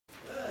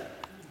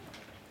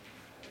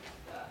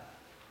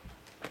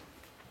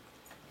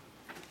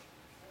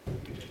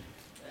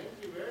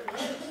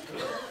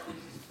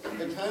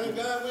of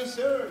God we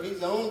serve.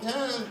 He's on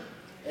time.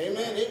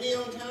 Amen. Isn't he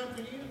on time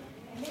for you?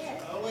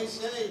 Amen. I always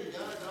say,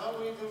 God's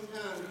always on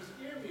time. He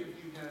scared me a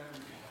few times,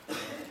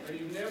 but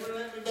he's never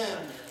let me down yet.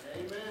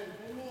 Amen.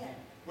 Amen.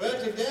 Well,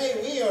 today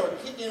we are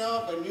kicking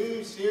off a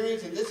new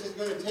series, and this is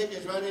going to take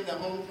us right into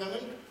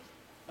homecoming.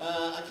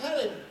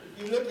 If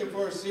you're looking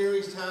for a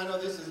series title,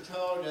 this is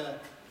called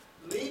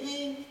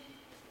Leaving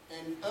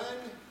an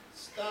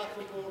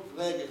Unstoppable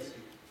Legacy.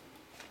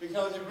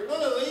 Because if we're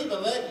going to leave a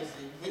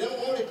legacy, we don't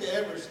want it to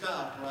ever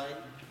stop, right?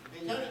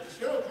 And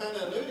Cheryl kind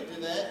of alluded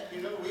to that.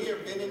 You know, we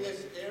have been in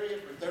this area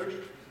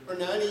for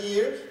 90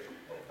 years.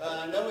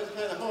 I know it's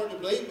kind of hard to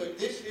believe, but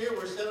this year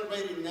we're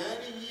celebrating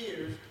 90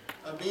 years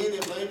of being in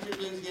Blanchard,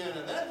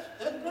 Louisiana.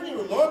 That's pretty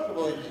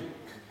remarkable, isn't it?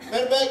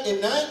 Matter of fact,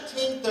 in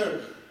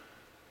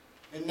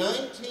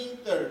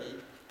 1930,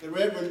 the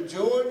Reverend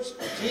George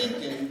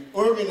Jenkins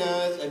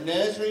organized a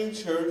Nazarene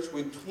church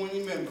with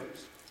 20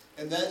 members.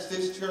 And that's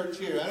this church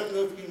here. I don't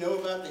know if you know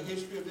about the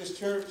history of this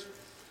church,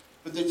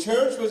 but the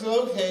church was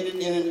located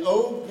in an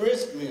old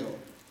grist mill.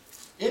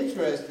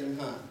 Interesting,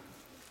 huh?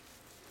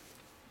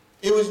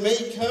 It was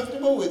made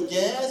comfortable with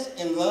gas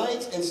and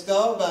lights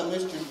installed by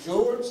Mr.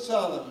 George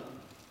Solomon.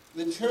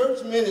 The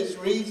church minutes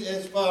reads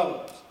as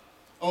follows.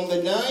 On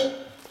the night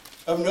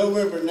of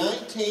November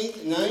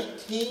 19th,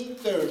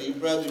 1930,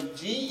 Brother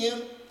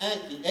G.M.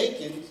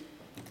 Akins,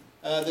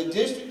 the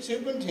district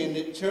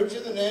superintendent, Church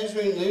of the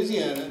Nazarene,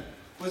 Louisiana,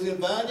 was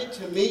invited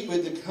to meet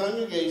with the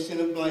congregation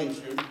of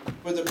Blanchard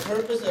for the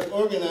purpose of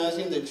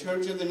organizing the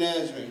Church of the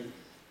Nazarene.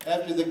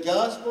 After the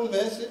gospel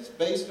message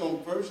based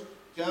on first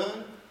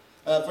chapter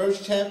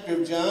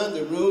of John,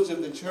 the rules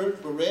of the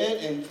church were read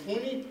and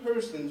 20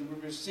 persons were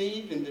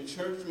received into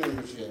church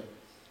membership.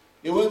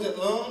 It wasn't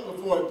long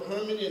before a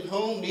permanent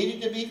home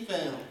needed to be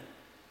found.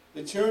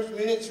 The church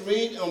minutes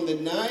read, on the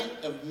night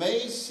of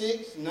May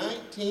 6,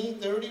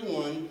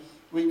 1931,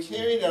 we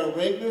carried our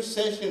regular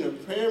session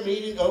of prayer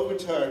meeting over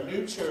to our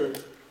new church.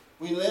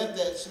 We left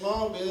that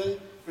small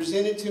building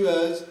presented to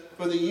us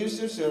for the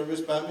use of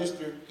service by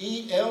Mr.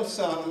 E.L.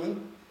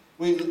 Solomon.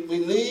 We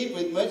leave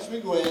with much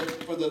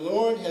regret, for the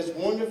Lord has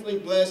wonderfully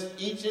blessed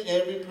each and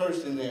every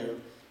person there.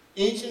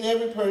 Each and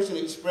every person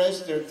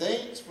expressed their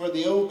thanks for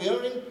the old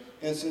building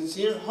and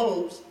sincere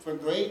hopes for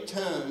great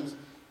times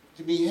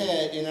to be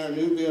had in our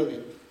new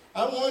building.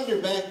 I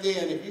wonder back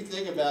then, if you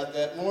think about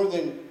that, more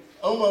than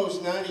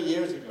almost 90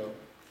 years ago,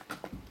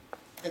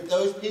 if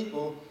those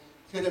people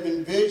could have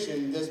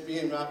envisioned this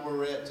being right where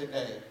we're at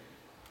today.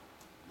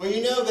 Well,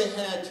 you know they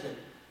had to.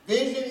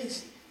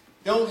 Visions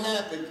don't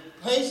happen.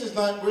 Places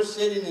like we're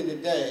sitting in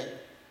today,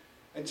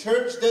 a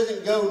church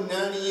doesn't go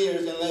 90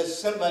 years unless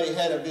somebody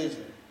had a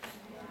vision.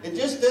 It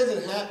just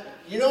doesn't happen.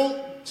 You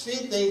don't see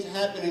things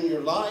happen in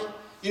your life.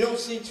 You don't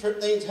see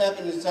things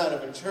happen inside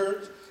of a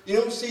church. You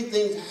don't see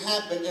things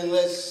happen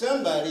unless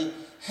somebody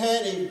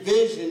had a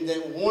vision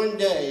that one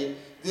day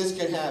this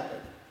could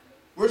happen.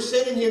 We're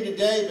sitting here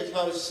today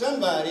because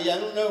somebody, I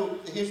don't know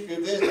the history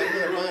of this, I'm going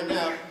to find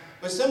out,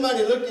 but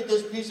somebody looked at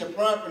this piece of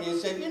property and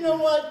said, you know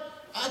what?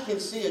 I can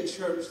see a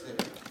church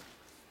there.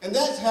 And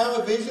that's how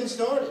a vision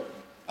started.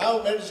 I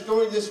read a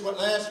story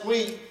last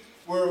week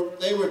where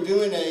they were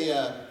doing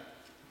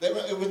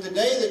it was the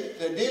day that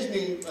the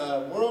Disney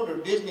World or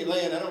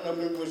Disneyland, I don't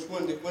remember which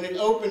one, when it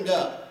opened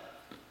up.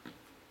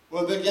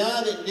 Well, the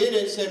guy that did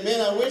it said, man,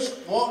 I wish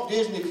Walt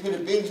Disney could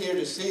have been here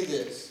to see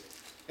this.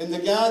 And the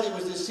guy that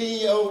was the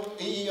CEO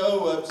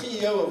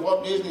of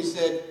Walt Disney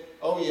said,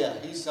 oh yeah,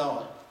 he saw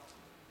it.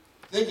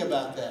 Think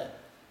about that.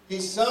 He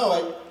saw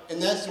it,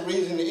 and that's the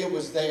reason it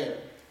was there.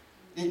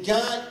 You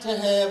got to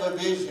have a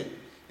vision.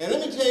 And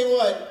let me tell you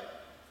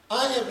what,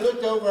 I have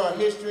looked over our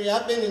history.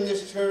 I've been in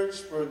this church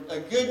for a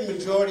good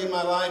majority of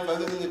my life,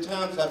 other than the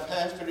times I've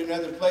pastored in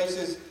other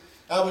places.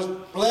 I was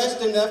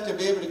blessed enough to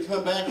be able to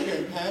come back here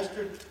and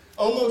pastor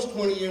almost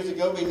 20 years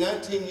ago, be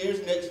 19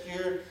 years next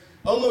year.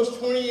 Almost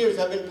 20 years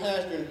I've been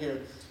pastoring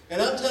here.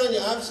 And I'm telling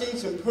you, I've seen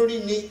some pretty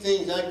neat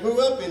things. I grew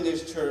up in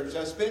this church.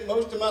 I spent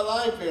most of my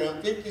life here.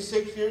 I'm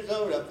 56 years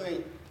old, I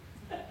think.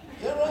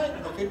 Is that right?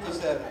 Or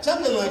 57?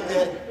 Something like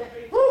that.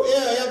 Woo,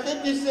 yeah,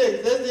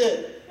 56. That's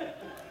it.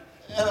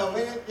 Oh,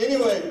 man.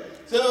 Anyway,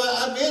 so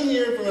I've been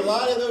here for a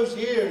lot of those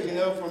years, you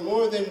know, for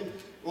more than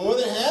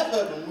half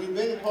of them. We've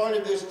been a part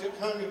of this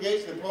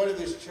congregation, a part of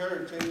this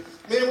church. And,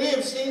 man, we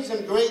have seen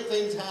some great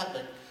things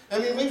happen. I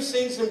mean, we've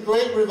seen some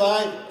great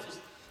revivals.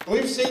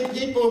 We've seen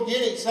people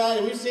get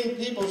excited. We've seen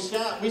people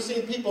shout. We've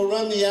seen people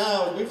run the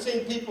aisles. We've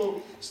seen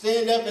people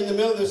stand up in the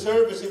middle of the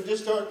service and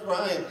just start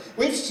crying.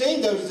 We've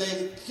seen those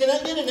days. Can I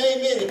get an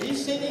amen? Have you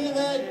seen any of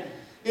that?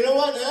 You know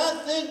what? And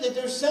I think that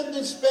there's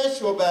something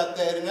special about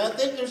that, and I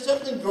think there's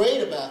something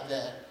great about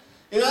that.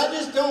 And I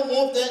just don't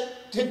want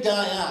that to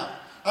die out.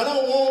 I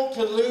don't want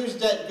to lose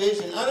that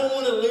vision. I don't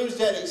want to lose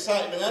that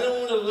excitement. I don't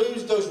want to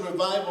lose those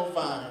revival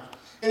fires.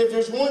 And if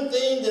there's one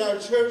thing that our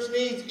church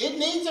needs, it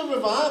needs a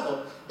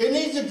revival. It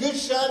needs a good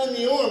shot in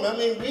the arm. I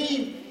mean,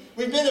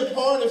 we've been a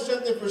part of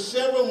something for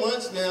several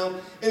months now,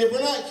 and if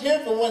we're not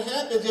careful, what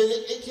happens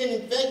is it can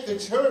infect the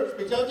church,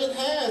 because it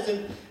has.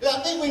 And I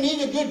think we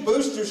need a good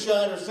booster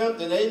shot or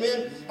something,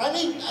 amen?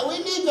 We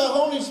need the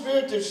Holy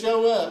Spirit to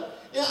show up.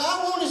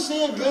 I want to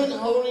see a good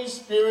Holy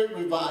Spirit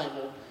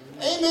revival.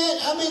 Amen.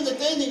 I mean, the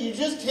thing that you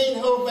just can't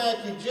hold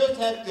back, you just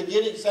have to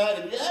get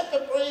excited. You have to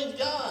praise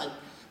God.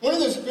 One of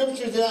the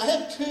scriptures that I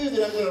have two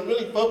that I'm going to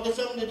really focus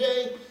on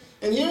today.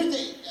 And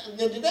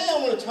today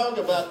I want to talk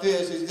about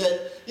this, is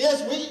that,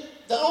 yes,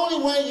 the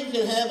only way you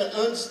can have an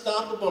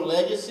unstoppable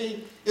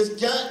legacy is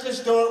got to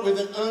start with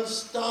an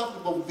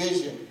unstoppable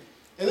vision.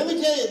 And let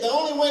me tell you, the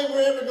only way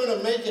we're ever going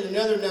to make it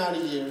another 90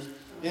 years,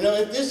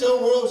 if this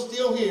old world's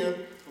still here,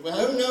 well,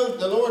 who knows,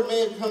 the Lord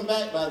may have come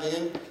back by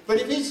then.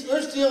 But if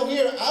we're still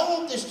here, I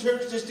want this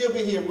church to still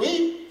be here.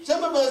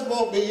 Some of us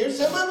won't be here.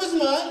 Some of us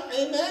might.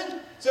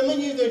 Amen. Some of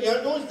you, the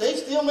young ones, they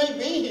still may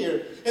be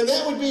here. And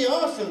that would be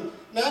awesome.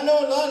 Now, I know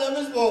a lot of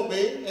us won't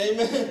be.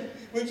 Amen.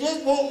 We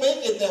just won't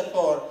make it that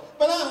far.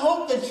 But I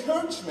hope the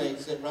church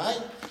makes it,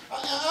 right?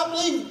 I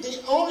believe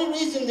the only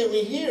reason that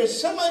we're here is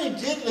somebody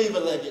did leave a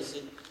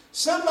legacy.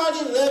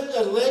 Somebody left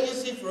a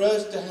legacy for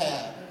us to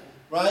have,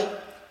 right?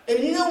 And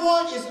you know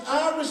what? It's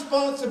our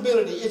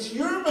responsibility. It's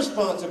your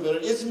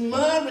responsibility. It's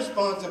my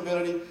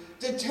responsibility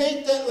to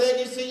take that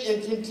legacy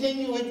and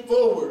continue it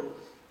forward.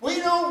 We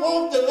don't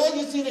want the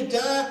legacy to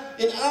die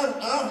in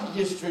our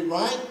history,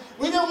 right?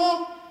 We don't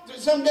want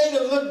someday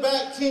to look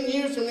back 10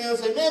 years from now and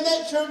say, man,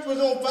 that church was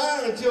on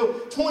fire until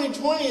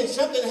 2020 and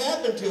something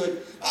happened to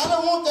it. I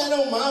don't want that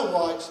on my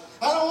watch.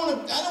 I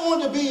don't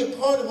want to be a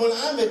part of when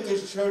I'm at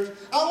this church.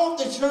 I want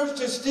the church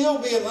to still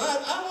be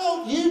alive. I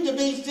want you to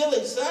be still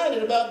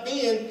excited about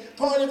being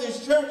part of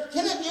this church.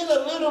 Can I get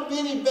a little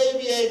bitty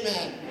baby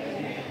amen?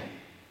 Amen.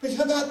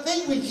 Because I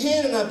think we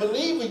can, and I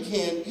believe we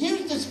can.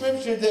 Here's the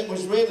scripture that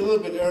was read a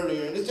little bit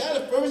earlier, and it's out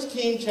of 1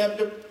 Kings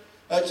chapter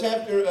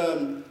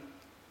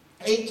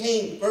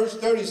 18, verse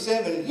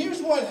 37. And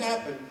here's what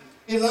happened.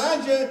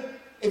 Elijah,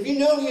 if you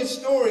know his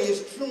story,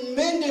 is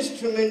tremendous,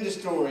 tremendous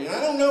story. And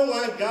I don't know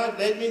why God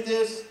led me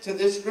to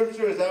this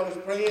scripture as I was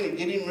praying and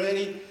getting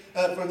ready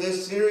for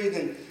this series.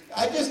 And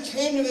I just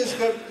came to this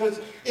scripture because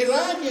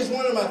Elijah is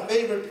one of my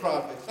favorite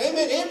prophets.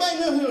 Amen. Anybody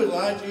know who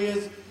Elijah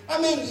is? I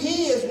mean,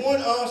 he is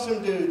one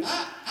awesome dude.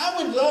 I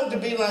would love to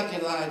be like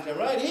Elijah,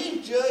 right?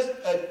 He's just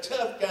a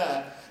tough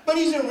guy. But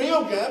he's a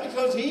real guy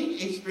because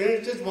he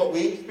experiences what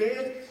we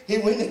experience. He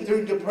went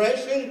through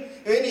depression,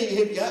 and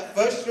he got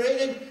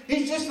frustrated.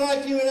 He's just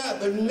like you and I.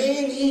 But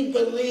man, he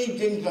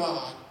believed in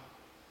God.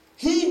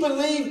 He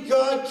believed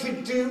God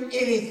could do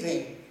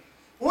anything.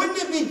 Wouldn't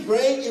it be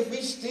great if we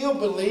still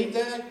believed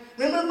that?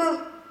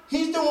 Remember,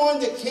 he's the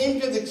one that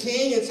came to the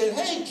king and said,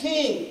 hey,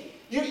 king,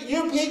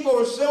 your people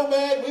are so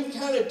bad, we've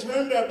kind of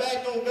turned our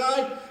back on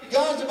God.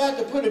 God's about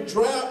to put a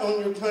drought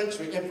on your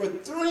country. And for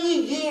 3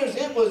 years,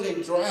 it was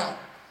a drought.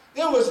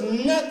 There was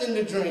nothing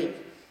to drink.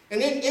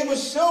 And then it was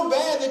so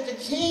bad that the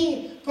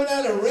king put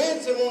out a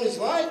ransom on his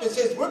life and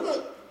says,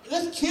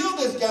 let's kill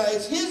this guy.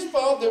 It's his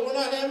fault that we're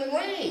not having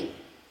rain.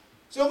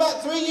 So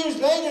about 3 years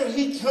later,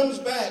 he comes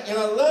back. And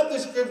I love the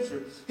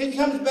scripture. He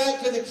comes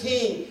back to the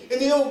king. And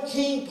the old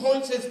king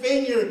points his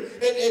finger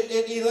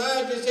at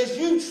Elijah and says,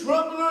 you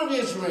troubler of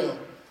Israel.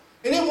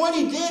 And then what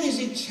he did is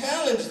he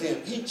challenged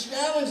them. He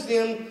challenged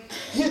them,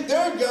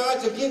 their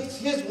gods against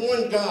his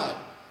one God.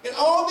 And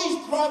all these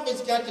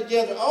prophets got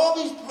together, all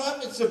these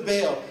prophets of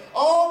Baal,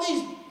 all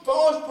these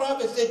false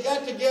prophets, they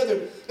got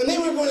together, and they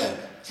were going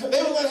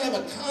to have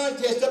a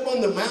contest up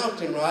on the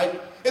mountain, right?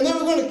 And they were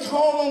going to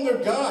call on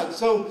their God.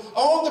 So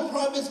all the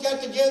prophets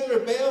got together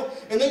at Baal,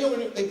 and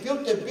they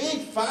built a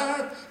big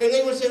fire, and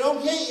they were saying,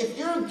 okay, if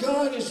your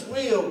God is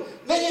real,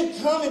 let him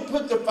come and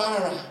put the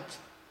fire out.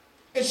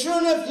 And sure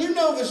enough, you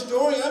know the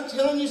story. I'm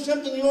telling you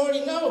something you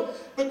already know.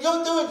 But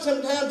go through it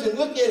sometimes and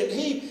look at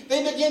it.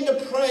 They began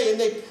to pray, and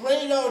they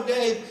prayed all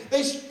day.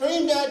 They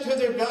screamed out to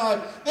their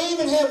God. They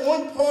even have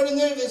one part in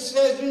there that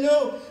says,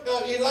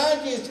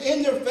 Elijah is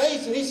in their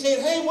face, and he's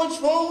saying, hey, what's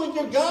wrong with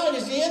your God?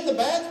 Is he in the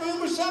bathroom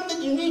or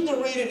something? You need to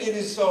read it. It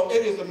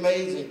is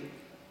amazing.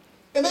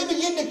 And they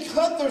began to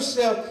cut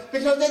themselves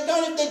because they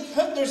thought if they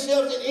cut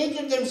themselves and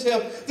injured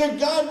themselves, their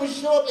God would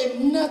show up,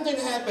 and nothing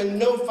happened,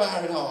 no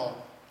fire at all.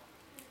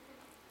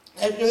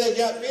 After they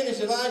got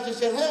finished, Elijah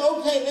said, hey,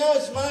 okay, now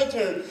it's my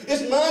turn.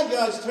 It's my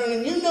God's turn.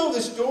 And you know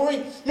the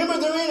story. Remember,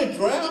 they're in a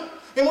drought.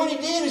 And what he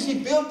did is he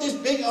built this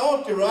big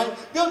altar, right?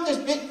 Built this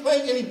big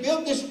place, and he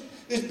built this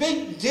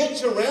big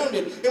ditch around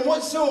it. And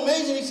what's so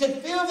amazing, he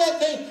said, fill that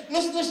thing.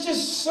 Let's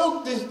just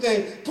soak this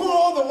thing. Pour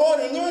all the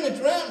water. And they're in a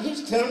drought. And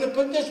he's telling them to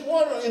put this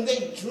water on. And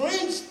they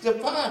drenched the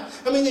fire.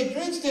 They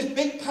drenched this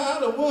big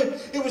pile of wood.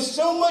 It was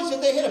so much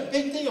that they had a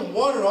big thing of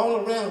water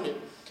all around it.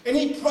 And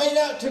he prayed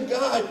out to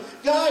God,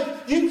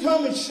 God, you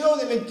come and show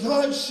them. And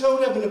God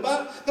showed up. And the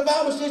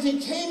Bible says he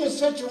came in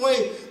such a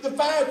way, the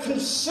fire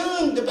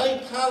consumed the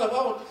big pile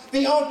of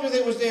the altar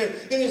that was there.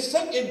 And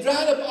it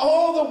dried up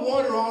all the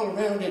water all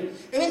around it.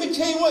 And let me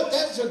tell you what,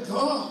 that's a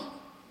God.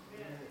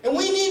 And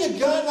we need a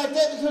God like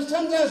that because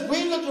sometimes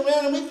we look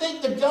around and we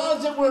think the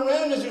gods that were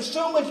around us are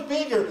so much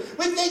bigger.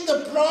 We think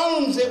the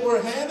problems that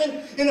we're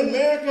having in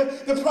America,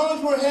 the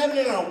problems we're having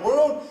in our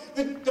world,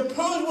 the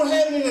problems we're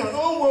having in our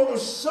own world are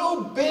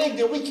so big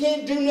that we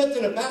can't do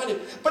nothing about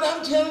it. But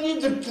I'm telling you,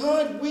 the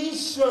God we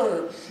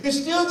serve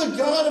is still the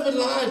God of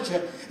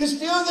Elijah. It's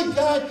still the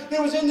God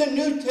that was in the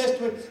New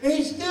Testament. And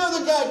he's still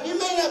the God. You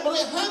may not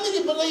believe. How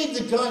many believe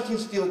that God can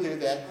still do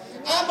that?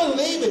 I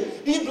believe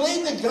it. Do you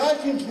believe that God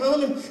can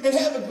come and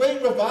have a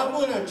great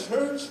revival in our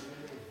church?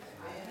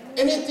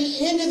 And at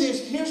the end of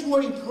this, here's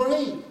what he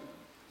prayed.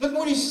 Look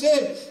what he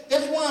said.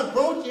 That's why I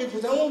brought you,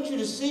 because I want you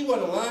to see what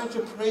Elijah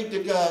prayed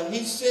to God.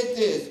 He said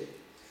this.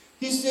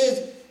 He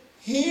says,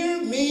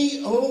 "Hear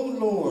me, O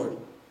Lord.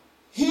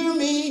 Hear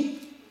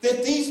me,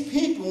 that these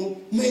people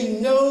may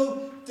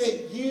know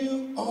that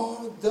you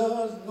are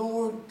the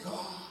Lord God."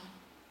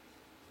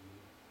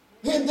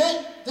 Man,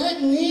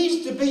 that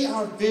needs to be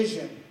our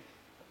vision.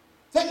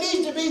 That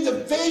needs to be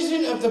the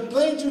vision of the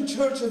Blanchard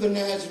Church of the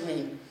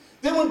Nazarene.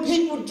 That when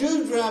people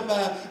do drive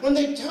by, when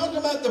they talk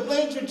about the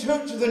Blanchard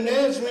Church of the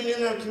Nazarene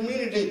in our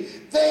community,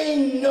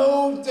 they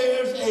know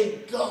there's a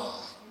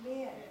God.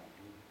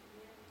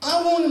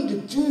 I want them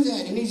to do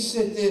that. And he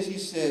said this, he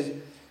says,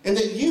 "And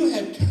that you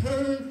have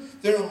turned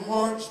their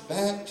hearts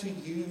back to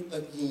you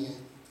again."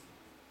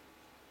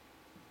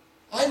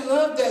 I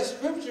love that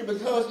scripture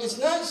because it's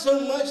not so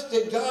much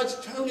that God's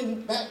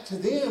turning back to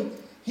them.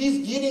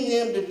 He's getting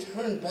them to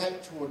turn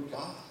back toward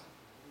God.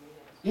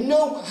 You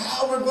know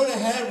how we're going to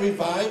have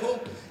revival?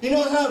 You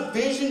know how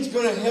vision's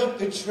going to help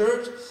the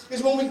church?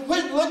 Is when we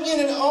quit looking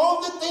at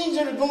all the things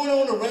that are going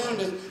on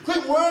around us,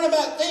 quit worrying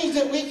about things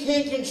that we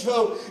can't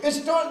control, and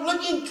start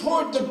looking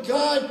toward the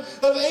God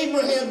of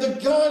Abraham, the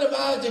God of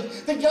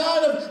Isaac, the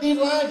God of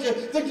Elijah,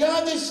 the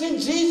God that sent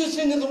Jesus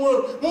into the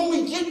world. When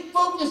we get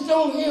focused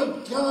on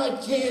him,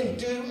 God can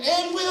do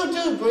and will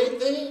do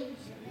great things.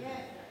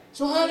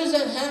 So how does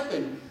that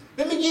happen?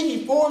 Let me give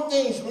you 4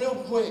 things real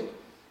quick.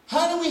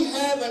 How do we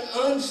have an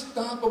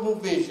unstoppable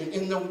vision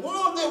in the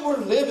world that we're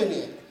living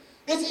in?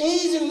 It's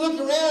easy to look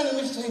around and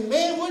we say,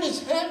 man, what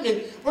is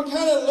happening? We're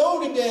kind of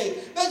low today.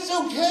 That's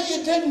okay.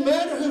 It doesn't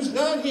matter who's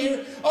not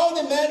here. All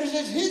that matters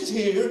is he's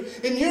here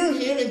and you're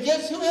here, and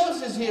guess who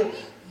else is here?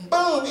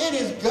 Boom, it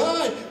is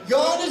God.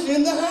 God is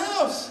in the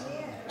house.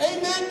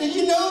 Amen. Do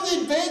you know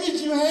the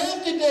advantage you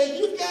have today?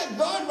 You've got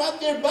God right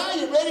there by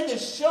you, ready to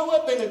show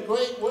up in a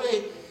great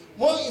way.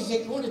 What is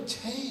it going to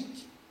take?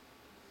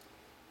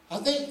 I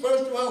think,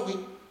 first of all,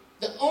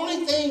 the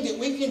only thing that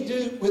we can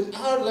do with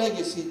our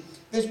legacy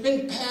that's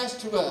been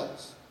passed to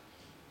us,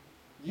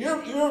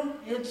 your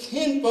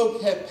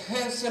kinfolk have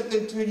passed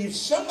something to you.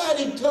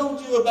 Somebody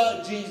told you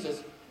about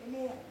Jesus,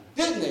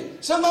 didn't they?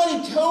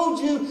 Somebody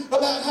told you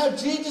about how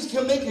Jesus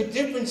can make a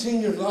difference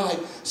in your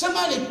life.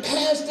 Somebody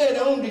passed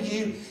that on to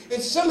you,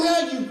 and somehow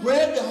you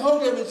grabbed a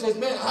hold of it and says,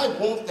 man, I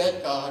want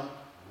that God.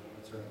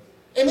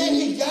 And then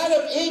he got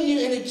up in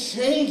you and it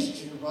changed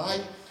you,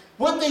 right?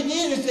 What they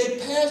did is they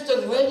passed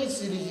a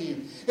legacy to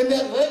you. And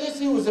that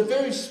legacy was a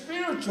very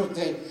spiritual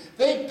thing.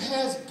 They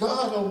passed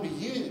God on to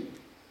you.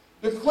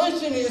 The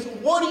question is,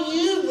 what are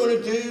you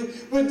going to do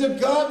with the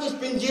God that's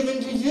been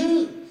given to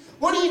you?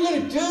 What are you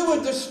going to do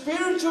with the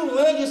spiritual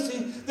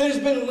legacy that has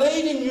been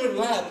laid in your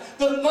lap?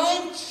 The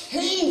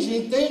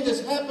life-changing thing that's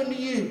happened to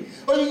you.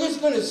 Are you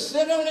just going to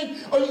sit on it?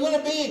 Are you going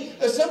to be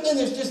something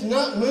that's just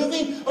not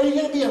moving? Are you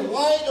going to be a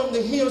light on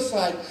the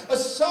hillside? A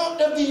salt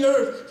of the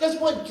earth? That's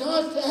what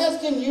God's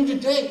asking you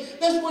today.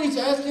 That's what he's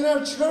asking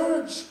our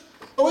church.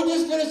 Are we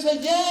just going to say,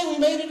 yeah, we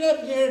made it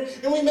up here,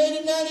 and we made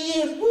it 90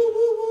 years. Woo,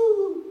 woo,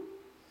 woo.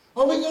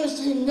 Are we going to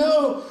say,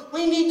 no,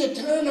 we need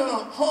to turn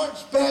our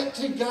hearts back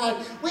to God.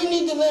 We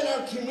need to let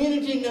our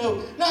community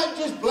know, not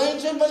just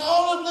Blanchard, but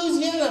all of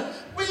Louisiana.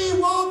 We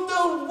want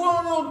the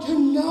world to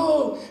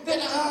know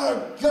that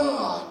our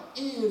God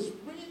is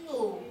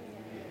real.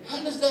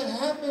 How does that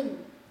happen?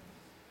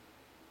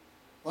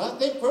 Well, I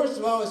think, first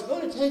of all, it's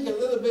going to take a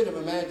little bit of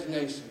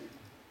imagination.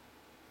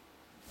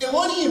 And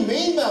what do you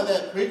mean by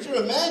that, preacher?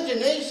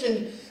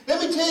 Imagination,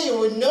 let me tell you,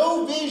 with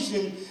no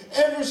vision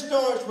ever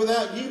starts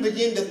without you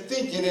begin to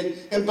think in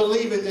it and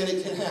believing that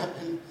it can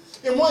happen.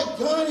 And what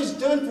God has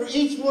done for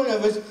each one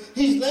of us,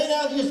 he's laid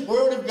out his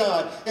Word of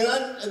God. And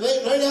I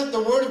laid out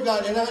the Word of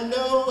God. And I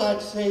know I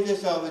say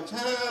this all the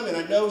time, and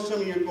I know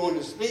some of you are going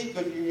to sleep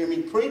because you hear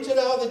me preach it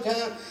all the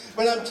time.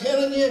 But I'm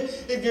telling you,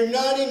 if you're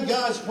not in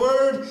God's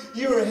Word,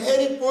 you are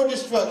headed for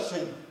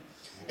destruction.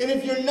 And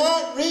if you're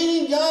not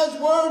reading God's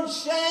Word,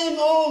 shame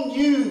on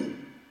you.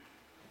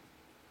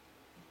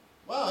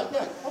 Wow, I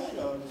got quiet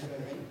on this.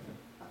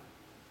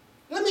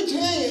 Let me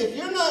tell you, if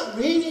you're not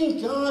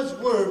reading God's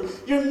Word,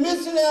 you're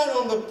missing out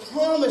on the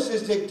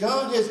promises that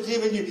God has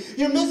given you.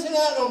 You're missing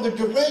out on the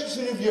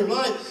direction of your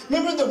life.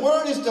 Remember, the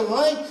Word is the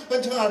light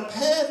unto our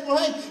path,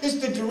 right? It's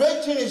the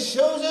direction it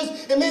shows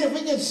us. And man, if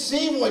we can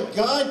see what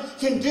God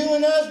can do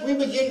in us, we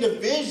begin to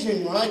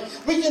vision, right?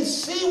 We can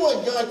see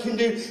what God can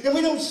do. And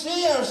we don't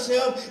see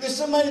ourselves as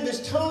somebody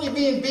that's totally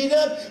being beat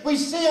up. We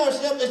see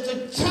ourselves as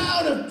the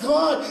child of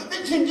God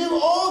that can do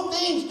all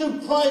things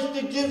through Christ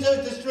that gives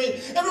us the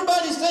strength.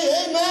 Everybody say, amen.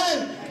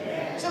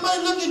 Amen.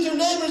 Somebody look at your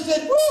neighbor and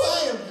say, woo,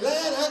 I am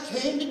glad I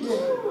came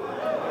today.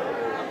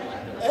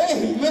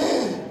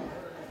 Amen.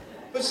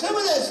 But some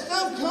of that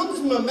stuff comes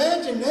from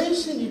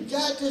imagination. You've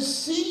got to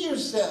see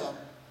yourself.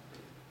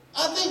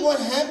 I think what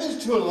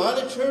happens to a lot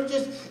of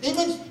churches,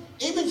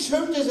 even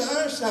churches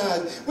our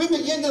size, we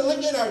begin to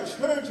look at our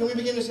church and we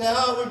begin to say,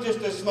 oh, we're just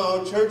a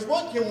small church.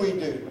 What can we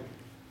do?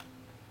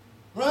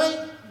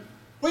 Right?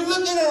 We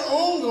look at our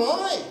own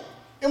life.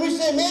 And we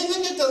say, man,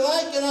 look at the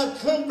life that I've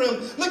come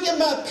from. Look at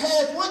my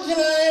past. What can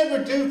I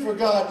ever do for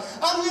God?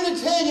 I'm going to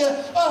tell you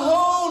a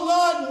whole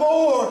lot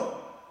more.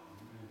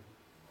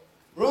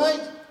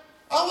 Right?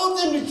 I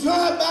want them to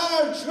drive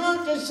by our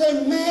church and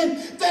say, man,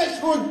 that's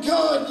where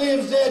God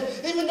lives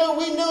at. Even though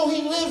we know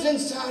He lives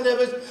inside of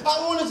us,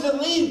 I want us to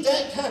leave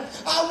that kind.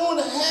 I want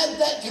to have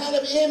that kind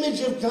of image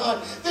of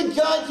God. That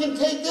God can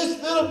take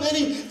this little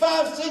bitty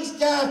 5'6"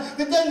 guy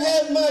that doesn't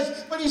have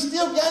much, but he's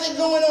still got it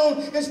going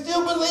on and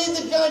still believe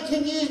that God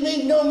can use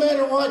me no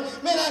matter what.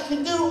 Man, I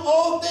can do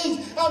all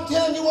things. I'm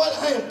telling you what,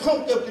 I am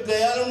pumped up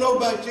today. I don't know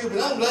about you,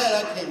 but I'm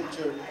glad I came to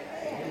church.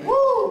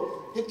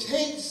 Woo! It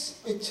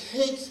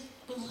takes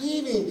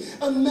believing,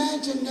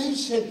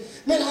 imagination.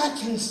 Man, I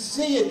can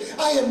see it.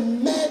 I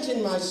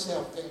imagine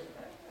myself there.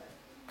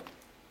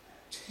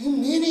 Too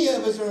many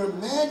of us are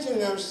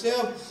imagining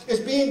ourselves as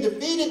being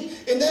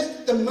defeated, and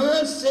that's the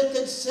mindset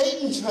that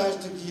Satan tries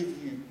to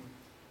give you.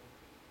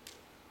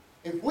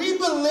 If we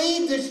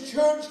believe this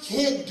church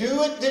can't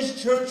do it,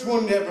 this church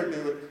will never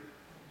do it.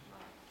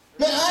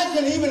 Man, I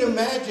can even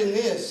imagine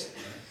this.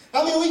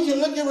 I mean, we can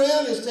look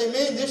around and say,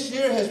 man, this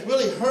year has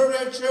really hurt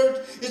our church.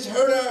 It's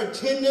hurt our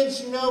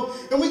attendance, you know.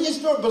 And we can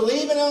start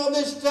believing all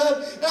this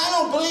stuff. And I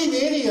don't believe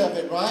any of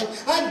it, right?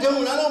 I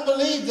don't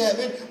believe that,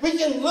 man. We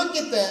can look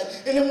at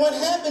that. And then what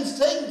happens,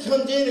 Satan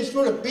comes in and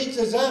sort of beats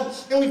us up,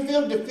 and we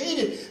feel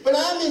defeated. But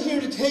I'm in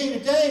here to tell you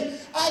today,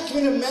 I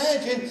can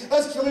imagine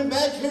us coming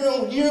back here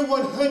on year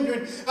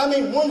 100.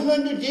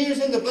 100 years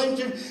in the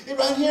Blanchard,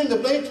 right here in the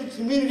Blanchard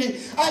community.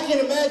 I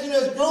can imagine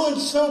us growing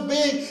so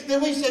big that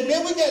we said,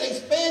 man, we got to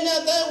expand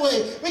out that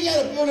way. We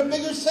got to build a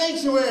bigger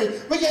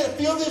sanctuary. We got to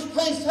fill this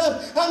place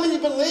up. How many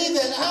believe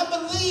that? I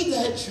believe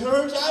that,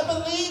 church. I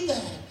believe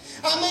that.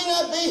 I may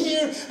not be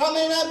here. I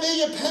may not be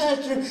your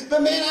pastor.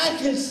 But man, I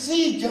can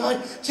see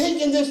God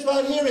taking this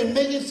right here and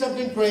making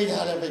something great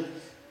out of it.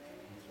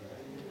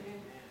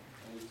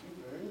 Thank you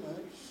very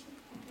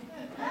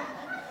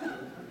much.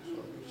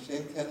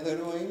 Shake that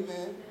little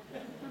amen.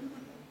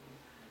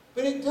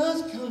 But it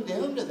does come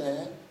down to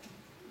that.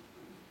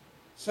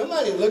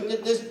 Somebody looked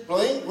at this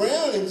blank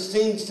ground and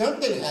seen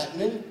something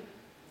happening.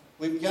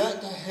 We've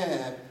got to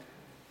have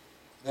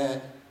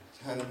that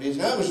kind of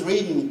vision. I was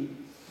reading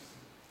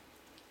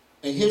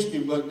a history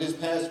book this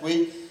past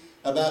week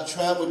about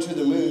travel to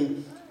the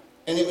moon.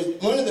 And it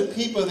was one of the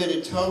people that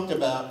it talked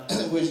about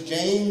was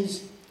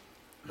James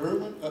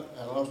Irwin. Oh,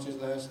 I lost his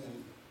last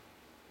name.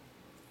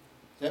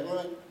 Is that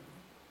right?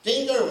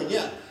 James Irwin,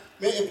 yeah.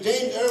 If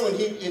James Irwin,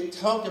 he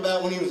talked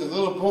about when he was a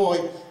little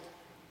boy,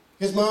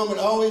 his mom would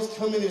always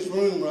come in his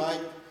room,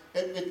 right,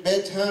 at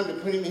bedtime to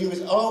put him. He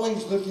was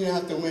always looking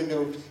out the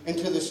window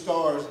into the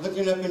stars,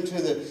 looking up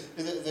into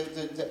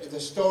the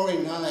starry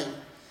night.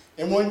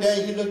 And one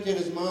day he looked at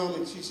his mom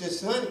and she said,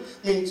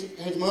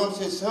 his mom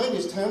said, son,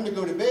 it's time to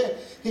go to bed.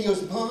 He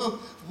goes, Mom,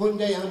 one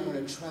day I'm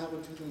going to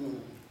travel to the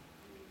moon.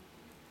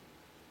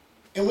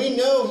 And we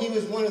know he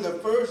was one of the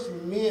first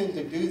men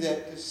to do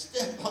that, to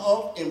step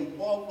off and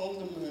walk on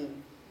the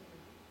moon.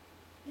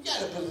 You got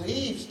to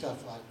believe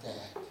stuff like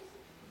that.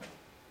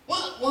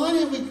 Why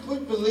have we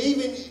quit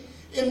believing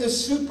in the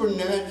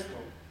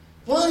supernatural?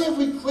 Why have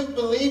we quit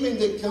believing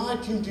that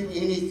God can do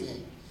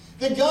anything?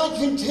 That God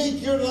can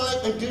take your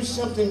life and do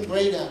something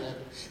great out of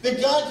it?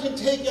 That God can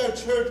take our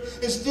church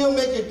and still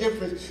make a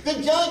difference?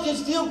 That God can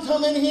still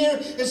come in here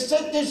and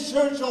set this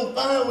church on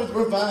fire with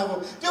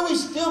revival? Do we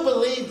still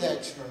believe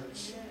that,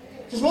 church?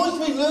 Because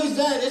once we lose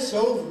that, it's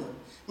over.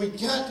 We've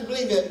got to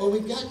believe that, but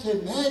we've got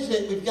to imagine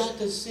it. We've got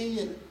to see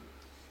it.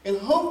 And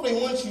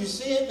hopefully once you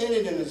see it, then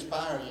it'll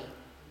inspire you.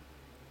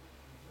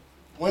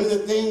 One of the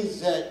things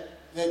that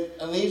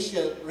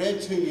Alicia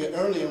read to you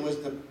earlier was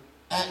the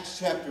Acts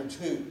chapter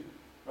 2,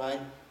 right?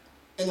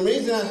 And the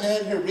reason I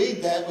had her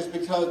read that was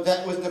because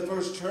that was the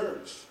first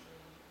church.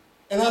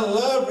 And I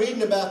love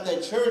reading about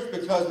that church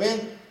because,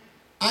 man,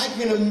 I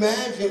can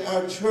imagine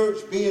our church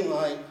being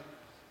like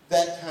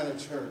that kind of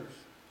church.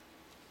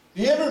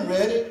 Have you ever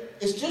read it?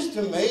 It's just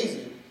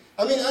amazing.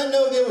 I mean, I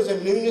know there was a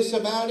newness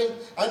about it.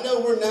 I know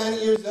we're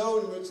 90 years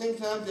old, and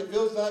sometimes it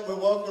feels like we're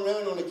walking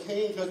around on a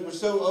cane because we're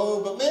so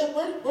old. But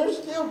man, we're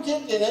still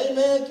kicking,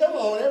 amen? Come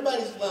on,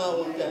 everybody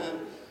smile one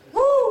time.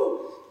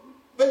 Woo!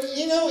 But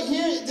you know,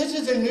 here, this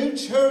is a new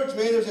church,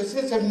 man. There's a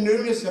sense of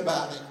newness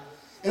about it.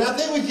 And I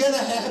think we got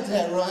to have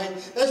that, right?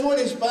 That's what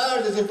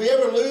inspires us. If we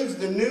ever lose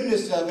the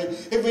newness of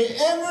it, if we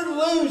ever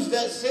lose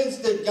that sense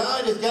that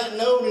God has gotten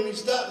old and He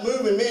stopped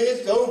moving, man,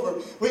 it's over.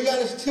 We got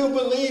to still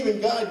believe in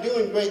God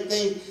doing great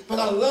things. But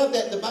I love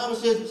that the Bible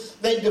says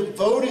they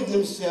devoted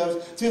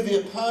themselves to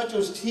the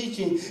apostles'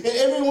 teaching, and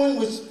everyone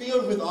was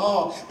filled with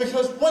awe.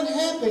 Because what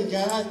happened,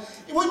 guys?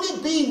 Wouldn't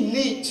it be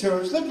neat,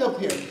 church? Look up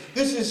here.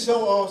 This is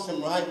so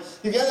awesome, right?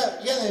 You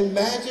gotta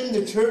imagine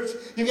the church.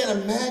 You gotta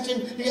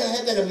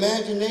have that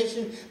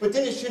imagination. But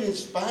then it should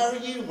inspire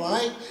you,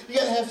 right? You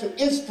got to have some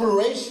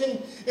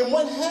inspiration. And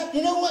what happened?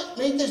 You know what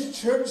made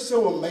this church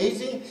so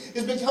amazing?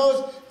 Is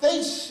because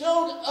they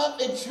showed up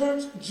at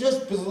church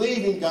just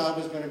believing God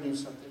was going to do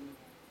something.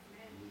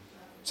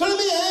 So let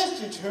me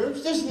ask you,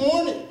 church, this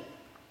morning,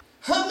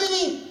 how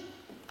many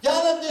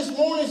got up this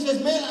morning and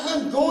says, man,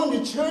 I'm going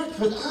to church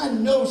because I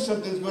know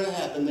something's going to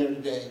happen there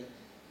today?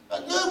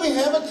 Good, we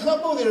have a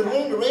couple that are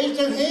willing to raise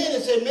their hand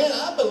and say, man,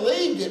 I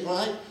believed it,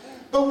 right?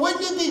 But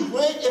wouldn't it be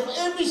great if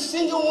every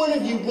single one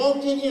of you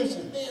walked in here and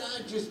said, man,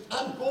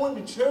 I'm going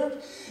to church,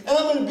 and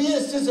I'm going to be in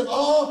a sense of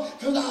awe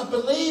because I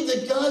believe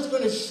that God's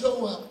going to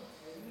show up.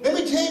 Let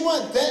me tell you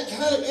what, that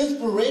kind of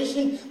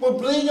inspiration will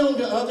bleed on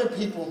to other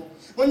people.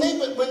 When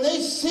they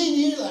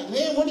see you, like,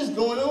 man, what is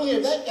going on here?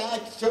 That guy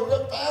showed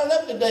up fired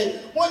up today.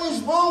 What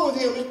is wrong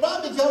with him? It's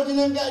probably because he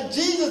done got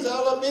Jesus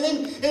all up in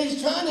him, and he's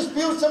trying to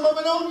spill some of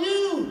it on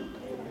you.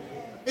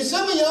 And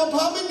some of y'all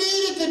probably need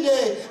it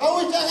today. I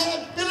wish I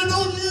had spill it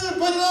on you and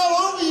put it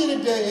all over you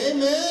today.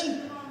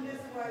 Amen?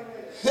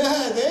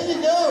 There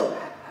you go.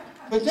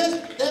 But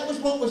that was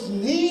what was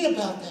neat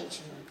about that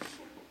church.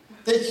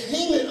 They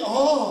came in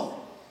awe.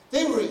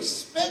 They were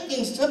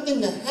expecting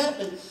something to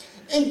happen.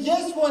 And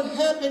guess what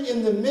happened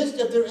in the midst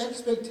of their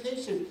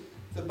expectation?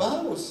 The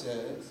Bible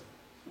says,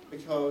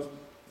 because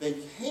they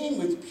came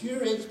with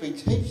pure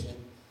expectation,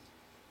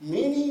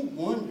 many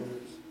wonders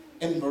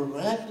and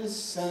miraculous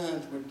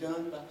signs were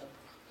done by the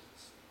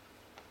prophets,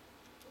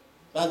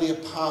 by the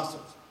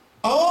apostles.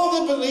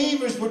 All the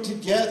believers were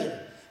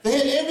together. They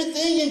had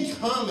everything in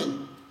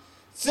common,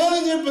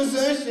 selling their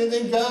possessions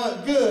and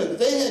goods.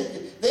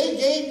 They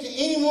gave to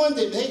anyone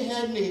that they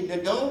had need. Now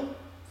don't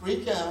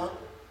freak out.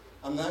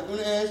 I'm not going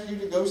to ask you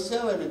to go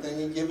sell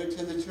everything and give it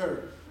to the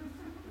church.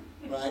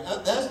 Right?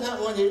 That's not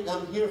what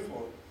I'm here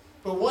for.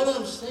 But what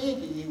I'm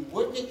saying to you,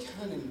 wouldn't it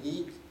kind of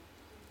neat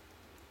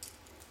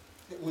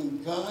that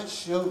when God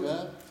showed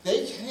up,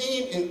 they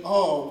came in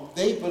awe.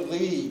 They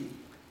believed.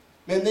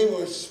 Man, they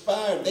were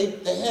inspired. They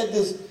had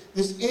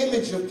this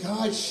image of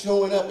God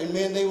showing up, and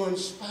man, they were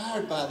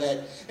inspired by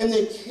that. And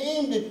they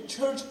came to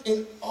church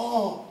in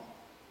awe.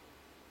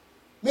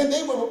 Man,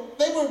 they were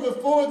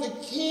before the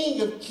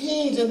King of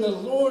Kings and the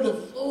Lord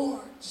of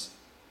Lords.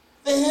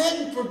 They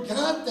hadn't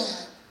forgot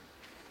that.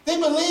 They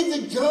believed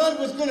that God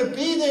was going to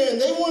be there, and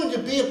they wanted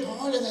to be a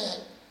part of that.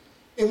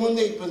 And when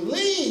they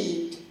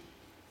believed,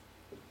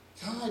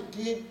 God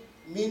did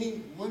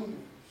many wonders.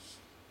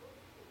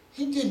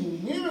 He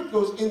did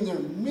miracles in their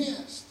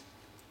midst.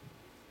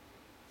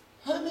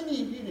 How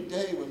many of you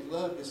today would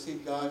love to see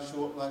God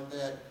show up like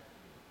that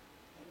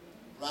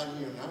right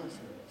here in our church?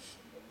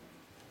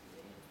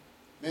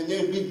 Man,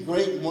 there'd be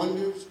great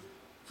wonders,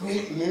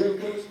 great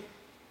miracles.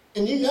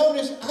 And you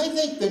notice, I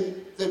think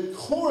the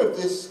core of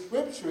this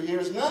scripture here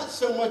is not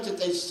so much that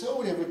they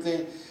sold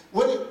everything.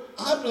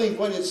 I believe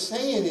what it's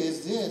saying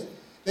is this: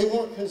 they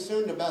weren't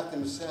concerned about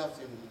themselves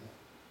anymore.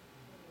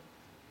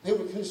 They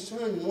were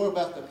concerned more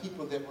about the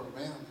people that were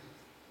around them.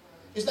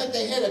 It's like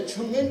they had a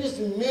tremendous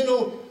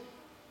mental,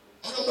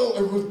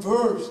 a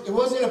reverse. It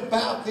wasn't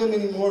about them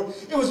anymore.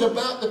 It was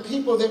about the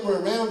people that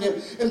were around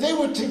them. And they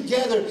were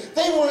together.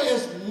 They were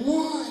as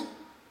one.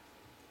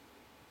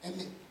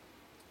 And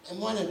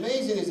what's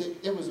amazing is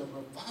that there was a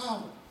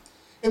revival.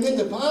 And then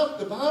the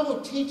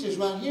Bible teaches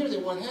right here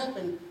that what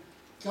happened,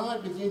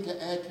 God began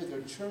to add to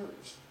their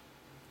church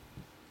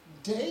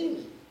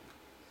daily.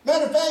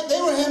 Matter of fact,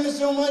 they were having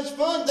so much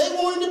fun, they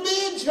wanted to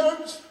be in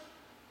church.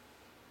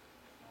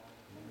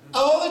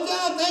 All the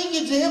time. Thank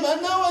you, Jim.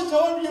 I know it's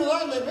hard for you to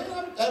like me. Man,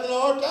 I'm having a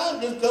hard time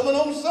just coming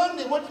on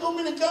Sunday. What you want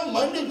me to come?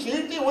 Monday,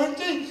 Tuesday,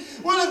 Wednesday?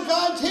 Well, if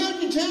God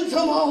tells you to,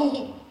 come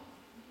on.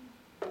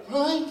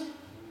 Right?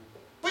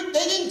 But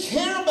they didn't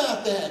care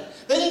about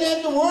that. They didn't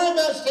have to worry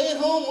about staying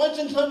home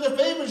watching until their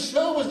favorite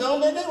show was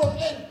on. They were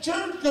at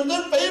church because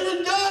their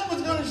favorite God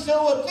was going to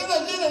show up. Can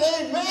I get an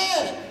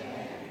amen?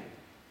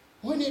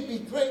 Wouldn't it be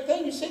great?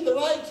 Then you see the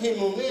light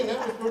came on in.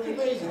 That was pretty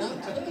amazing.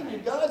 I'm telling you,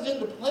 God's in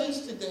the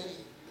place today.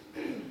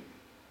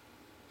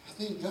 I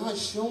think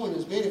God's showing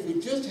us, man, if we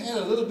just had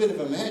a little bit of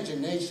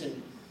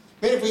imagination,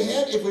 man,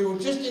 if we were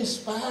just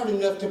inspired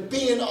enough to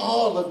be in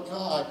awe of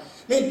God,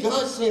 Man,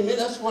 God's saying, man,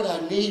 that's what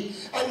I need.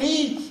 I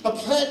need a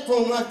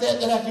platform like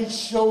that I can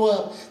show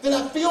up, that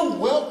I feel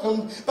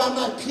welcomed by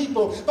my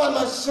people, by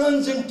my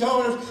sons and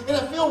daughters, and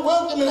I feel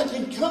welcome and I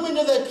can come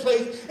into that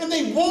place and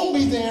they won't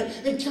be there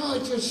and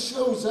God just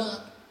shows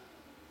up.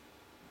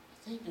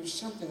 I think there's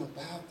something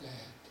about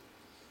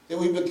that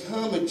we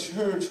become a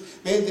church,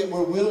 man, that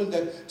we're willing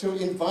to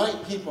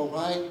invite people,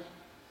 right?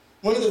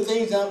 One of the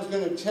things I was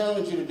going to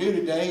challenge you to do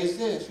today is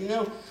this.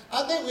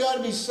 I think we ought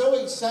to be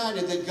so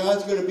excited that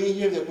God's going to be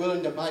here that we're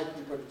willing to invite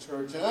people to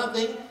church. And I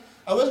think,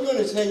 I was going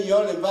to say you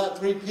ought to invite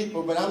 3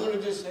 people, but I'm going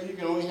to just say you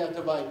can only have to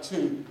invite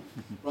 2,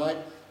 right?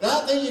 And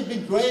I think it'd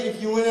be great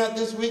if you went out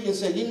this week and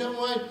said, you know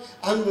what?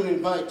 I'm going to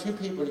invite 2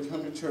 people to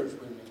come to church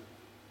with me.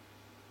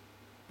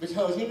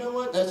 Because you know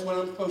what? That's what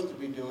I'm supposed to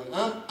be doing.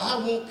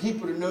 I want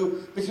people to know,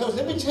 because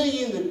let me tell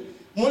you,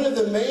 one of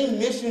the main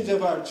missions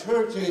of our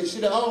church, and it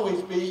should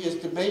always be, is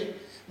to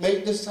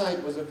make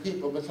disciples of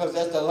people, because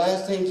that's the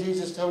last thing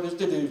Jesus told us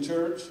to do,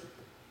 church.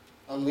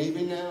 I'm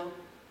leaving now,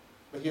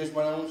 but here's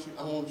what I want you.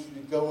 I want you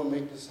to go and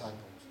make disciples.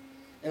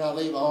 And I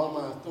leave all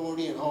my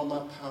authority and all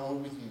my power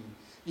with you.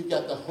 You've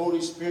got the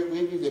Holy Spirit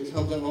with you that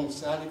comes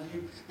alongside of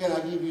you. And I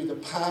give you the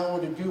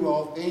power to do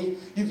all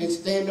things. You can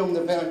stand on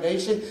the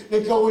foundation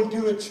and go and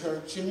do a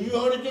church. And you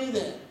ought to do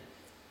that.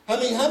 I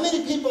mean, how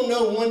many people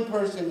know one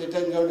person that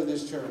doesn't go to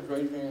this church?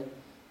 Raise your hand.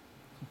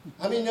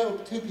 How many know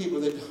 2 people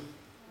that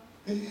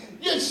don't?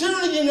 Yeah,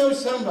 surely you know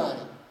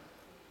somebody.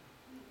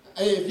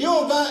 If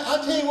you invite,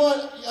 I'll tell you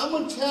what, I'm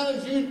going to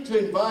challenge you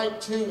to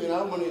invite 2, and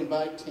I'm going to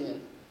invite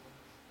 10.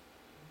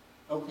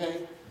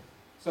 Okay?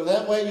 So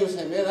that way you'll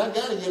say, man, I've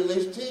got to get at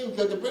least 10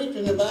 because the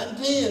preacher's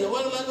inviting 10. And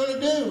what am I going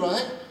to do,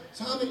 right?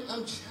 So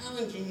I'm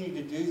challenging you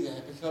to do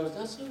that because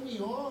that's who we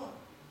are.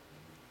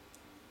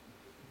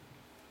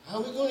 How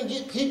are we going to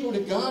get people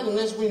to God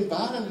unless we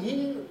invite them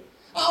here?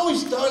 I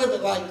always thought of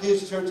it like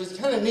this, church. It's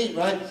kind of neat,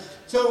 right?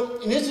 So,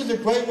 and this is a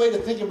great way to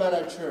think about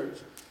our church.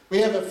 We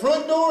have a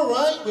front door,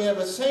 right? We have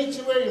a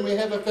sanctuary, and we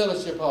have a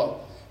fellowship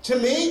hall. To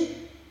me,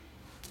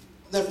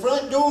 the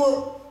front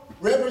door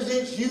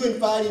represents you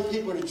inviting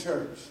people to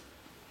church.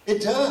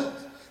 It does.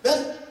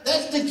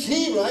 That's the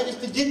key, right? Is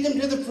to get them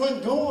to the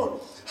front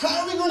door.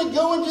 How are we going to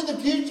go into the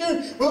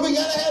future? Well, we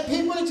got to have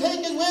people to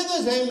take us with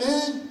us.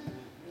 Amen.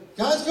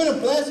 God's going to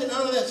bless it and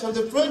all of that. So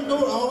the front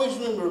door, always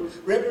remember,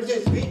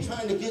 represents me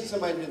trying to get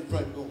somebody to the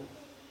front door.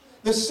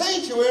 The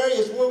sanctuary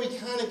is where we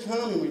kind of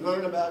come and we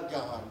learn about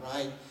God,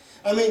 right?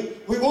 I mean,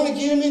 we want to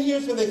get them in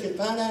here so they can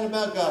find out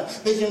about God.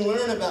 They can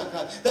learn about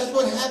God. That's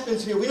what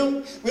happens here. We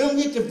don't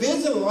get to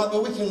visit a lot,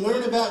 but we can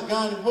learn about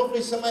God. And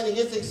hopefully somebody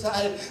gets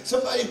excited.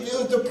 Somebody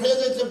feels the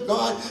presence of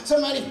God.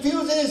 Somebody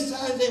feels it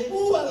inside and says,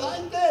 ooh, I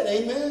like that.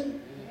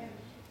 Amen.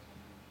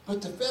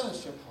 But the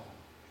fellowship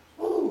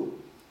hall,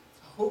 ooh,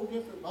 it's a whole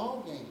different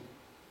ball game.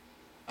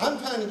 I'm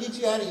trying to get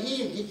you out of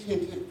here and get you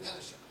into the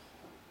fellowship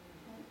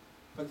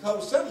hall.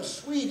 Because something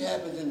sweet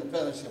happens in the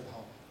fellowship hall.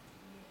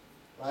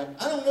 Right?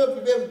 I don't know if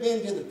you've ever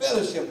been to the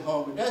fellowship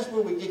hall, but that's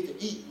where we get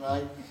to eat,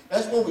 right?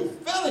 That's where we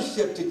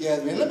fellowship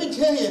together. And let me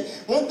tell you,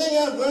 one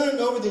thing I've learned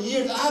over the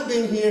years I've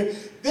been here,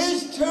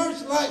 this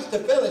church likes to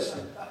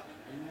fellowship.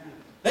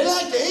 They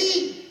like to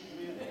eat.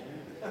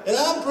 And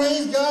I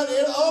praise God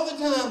all the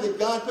time that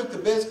God put the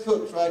best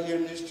cooks right here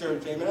in this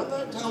church. Amen. I'm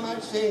not talking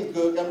about saying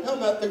cook. I'm talking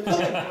about the cooks,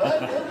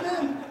 right?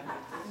 Amen.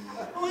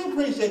 We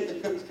appreciate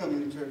the cooks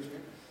coming to church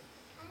here.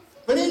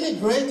 But isn't it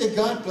great that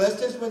God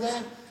blessed us with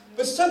that?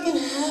 But something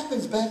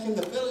happens back in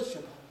the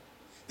fellowship hall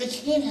that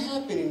can't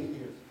happen in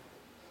here.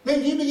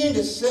 Man, you begin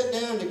to sit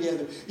down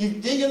together. You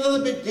dig a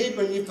little bit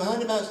deeper and you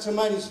find about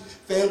somebody's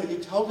family.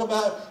 You talk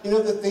about,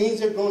 the things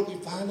they're going through. You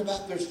find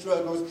about their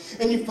struggles.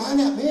 And you find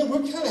out, man,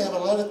 we kind of have a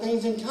lot of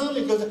things in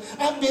common because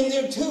I've been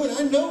there too and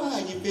I know how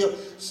you feel.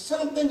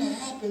 Something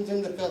happens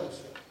in the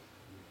fellowship.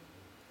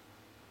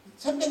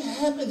 Something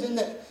happens in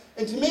that.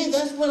 And to me,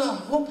 that's what I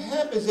hope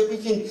happens, that we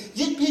can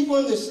get people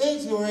in the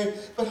sanctuary,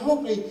 but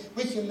hopefully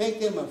we can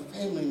make them a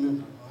family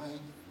member, right?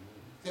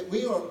 That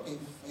we are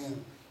a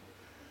family.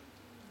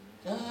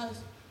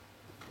 Guys,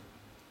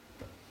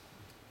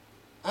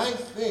 I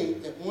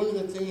think that one of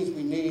the things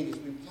we need is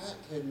we've got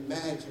to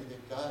imagine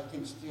that God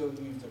can still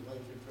use the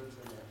Blanchard Church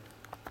of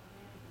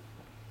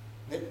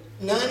Nazarene.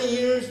 That 90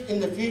 years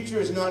in the future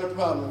is not a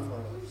problem for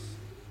us.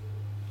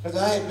 Because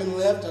I have been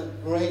left a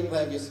great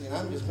legacy, and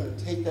I'm just going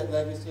to take that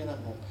legacy and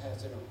I'm going to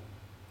pass it on.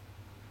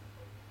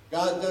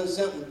 God's done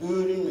something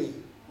good in me.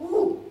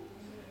 Woo!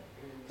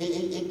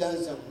 He done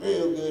something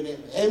real good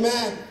in me.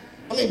 Amen.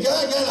 I mean,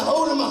 God got a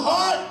hold of my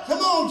heart. Come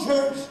on,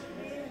 church.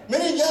 Man,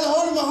 he got a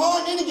hold of my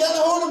heart, then he got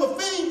a hold of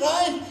my feet,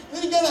 right?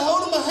 Then he got a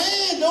hold of my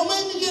hands. Don't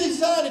make me get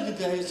excited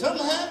today.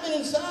 Something happened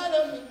inside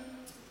of me.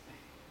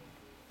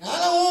 I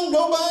don't want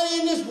nobody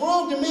in this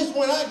world to miss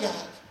what I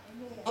got.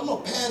 I'm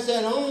going to pass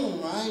that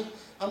on, right?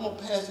 I'm going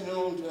to pass it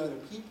on to other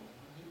people.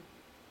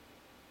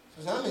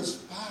 Because I'm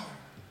inspired.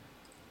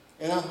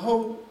 And I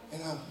hope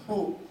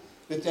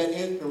that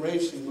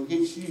inspiration will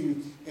get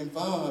you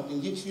involved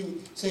and get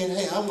you saying,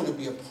 hey, I want to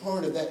be a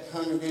part of that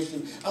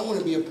congregation. I want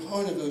to be a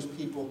part of those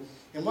people.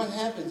 And what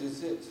happens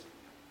is this.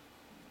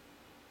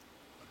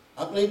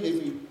 I believe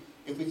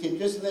if we can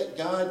just let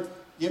God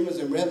give us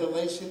a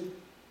revelation,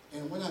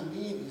 and what I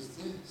mean is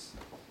this,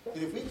 that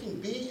if we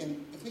can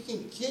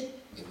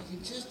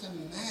just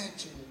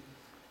imagine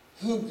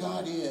who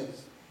God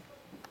is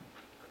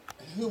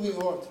and who we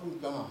are through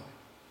God,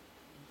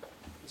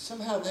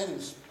 somehow that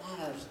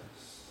inspires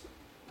us.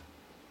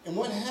 And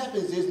what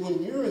happens is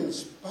when you're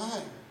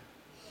inspired,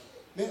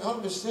 man, all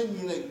of a sudden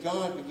you let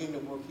God begin to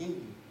work in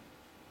you.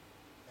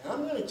 And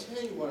I'm going to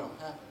tell you what will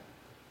happen.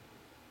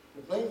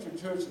 The Blanchard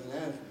Church in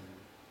Nazarene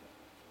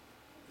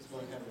is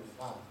going to have a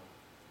revival.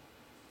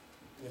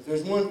 And if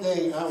there's one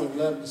thing I would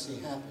love to see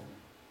happen,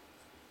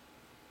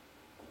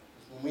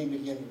 it's when we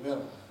begin to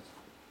realize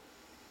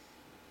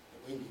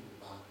that we need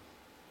revival.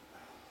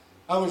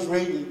 I was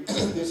reading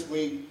this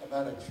week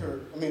about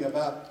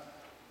about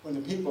when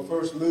the people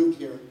first moved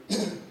here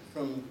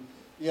from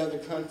the other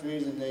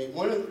countries, and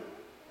one of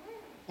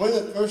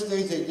the first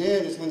things they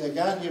did is when they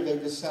got here, they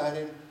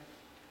decided,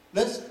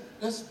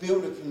 let's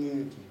build a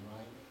community,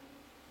 right?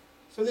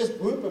 So this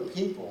group of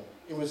people,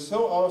 it was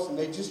so awesome.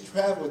 They just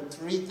traveled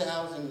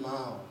 3,000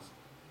 miles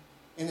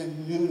in a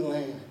new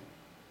land.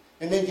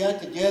 And they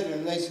got together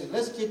and they said,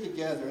 let's get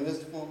together and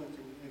let's form a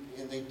community.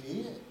 And they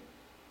did.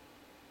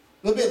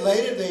 A little bit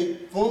later, they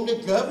formed a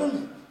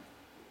government.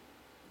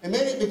 And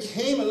then it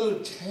became a little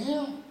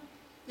town.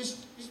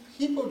 Just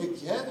people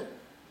together.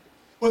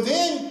 Well,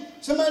 then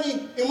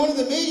somebody in one of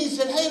the meetings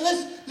said, hey,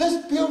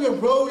 let's build a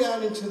road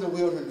out into the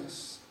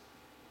wilderness.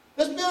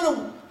 Let's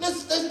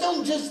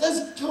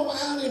go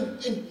out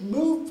and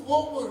move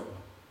forward.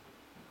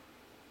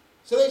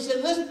 So they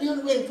said, let's build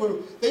a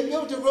road. They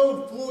built a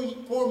road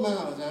 4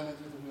 miles out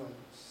into the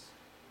wilderness.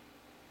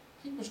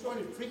 People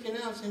started freaking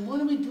out, saying,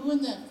 what are we doing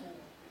that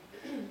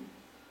for?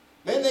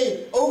 Man,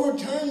 they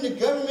overturned the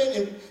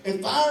government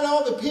and fired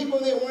all the people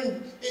that were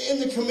in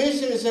the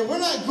commission and said, we're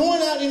not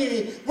going out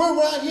anywhere. We're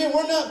right here.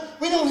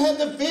 We don't have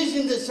the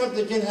vision that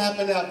something can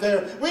happen out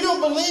there. We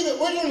don't believe it.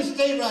 We're going to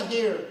stay right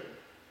here.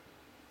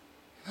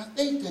 I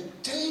think the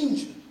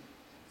danger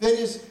that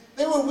is,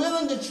 they were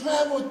willing to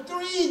travel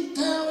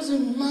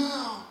 3,000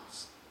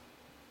 miles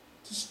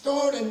to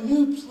start a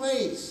new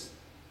place.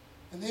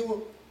 And they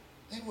were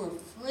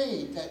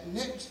afraid, that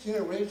next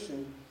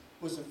generation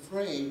was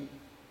afraid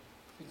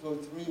to go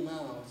 3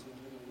 miles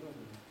into the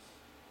wilderness.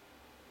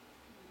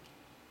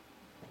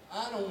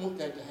 I don't want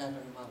that to happen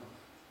in my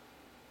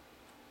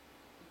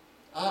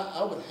life.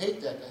 I would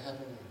hate that to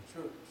happen in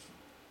a church.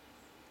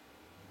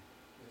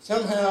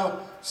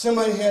 Somehow,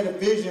 somebody had a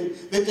vision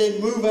that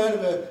they'd move out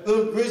of a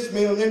little grist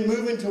mill and then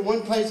move into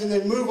one place and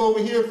then move over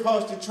here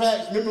across the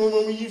tracks. Remember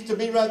when we used to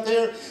be right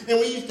there and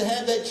we used to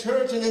have that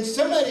church, and then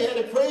somebody had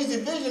a crazy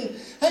vision.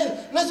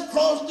 Hey, let's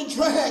cross the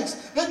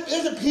tracks.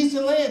 There's a piece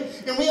of land.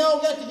 And we all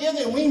got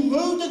together and we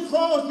moved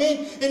across,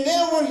 man. And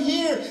now we're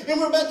here and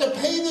we're about to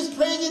pay this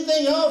crazy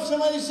thing off.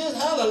 Somebody says,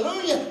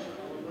 hallelujah.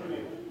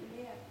 Hallelujah.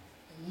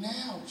 And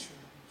now,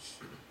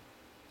 church,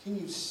 can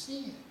you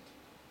see it?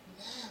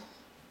 Now.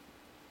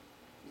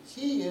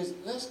 The key is,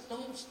 let's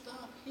don't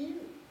stop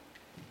here.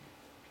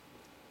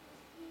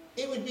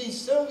 It would be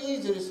so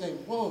easy to say,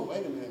 whoa,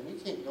 wait a minute, we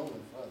can't go any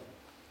further.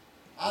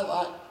 I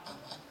like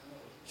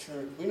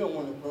church. We don't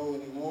want to grow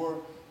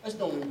anymore. Let's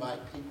don't invite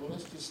people.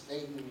 Let's just stay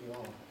who we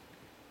are.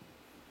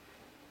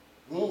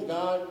 You want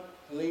God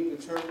to leave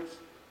the church?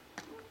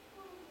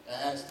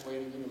 That's the way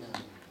to get him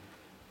out of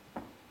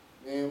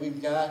here. Man,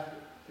 we've got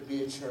to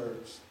be a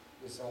church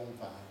that's on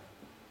fire.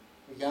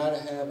 We've got to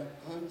have an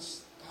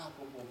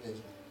unstoppable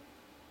vision.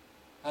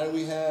 How do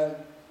we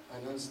have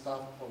an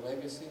unstoppable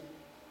legacy?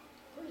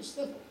 Pretty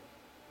simple.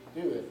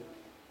 We do it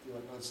through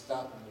an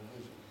unstoppable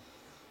vision.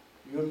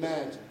 You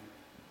imagine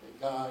that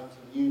God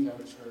can use our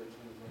church in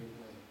a great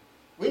way.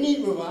 We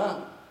need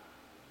revival.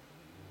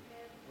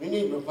 We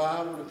need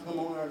revival to come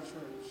on our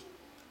church.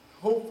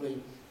 Hopefully,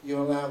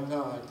 you'll allow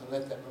God to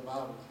let that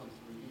revival come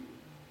through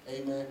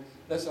you. Amen.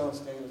 Let's all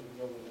stand as we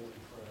go to the Lord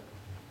in prayer.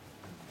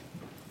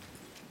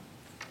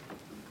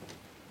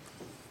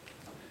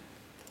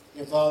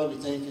 And Father, we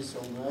thank you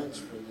so much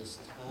for this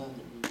time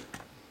that we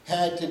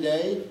had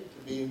today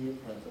to be in your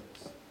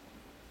presence.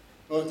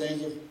 Lord,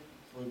 thank you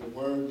for the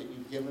word that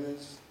you've given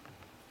us.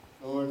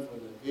 Lord, for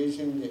the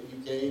vision that you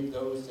gave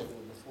those that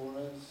were before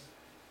us.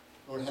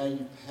 Lord, how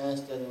you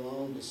passed that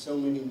along to so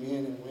many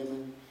men and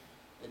women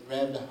that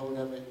grabbed a hold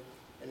of it.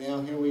 And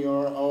now here we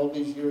are all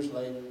these years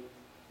later.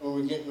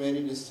 Lord, we're getting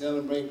ready to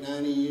celebrate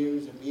 90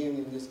 years of being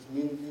in this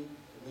community,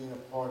 of being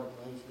a part of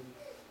Blanchard.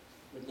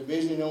 But the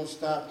vision don't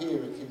stop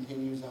here. It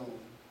continues on.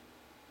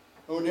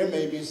 Lord, there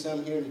may be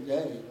some here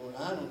today. Lord,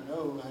 I don't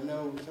know. I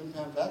know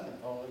sometimes I can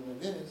fall into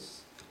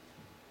this.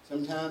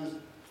 Sometimes,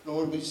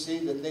 Lord, we see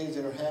the things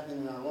that are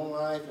happening in our own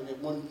life, and at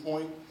one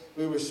point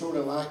we were sort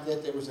of like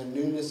that. There was a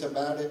newness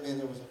about it, and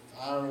there was a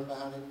fire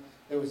about it.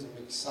 There was an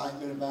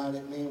excitement about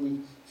it. Man,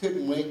 we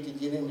couldn't wait to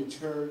get into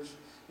church.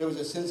 There was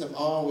a sense of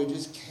awe. We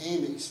just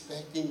came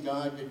expecting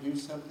God to do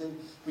something.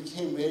 We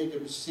came ready to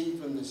receive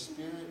from the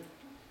Spirit.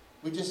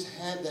 We just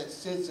had that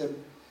sense of,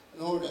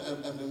 Lord,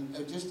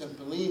 of just of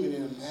believing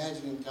and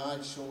imagining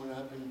God showing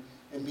up. And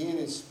and being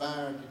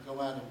inspired to go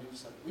out and do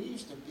something. We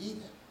used to be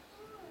that.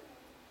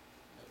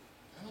 But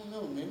I don't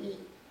know, maybe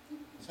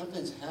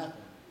something's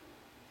happened.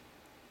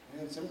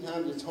 And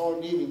sometimes it's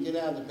hard to even get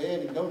out of the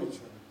bed and go to church.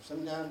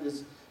 Sometimes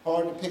it's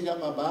hard to pick up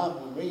my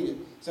Bible and read it.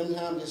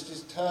 Sometimes it's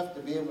just tough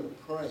to be able to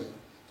pray,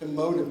 to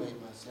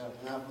motivate myself.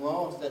 And I've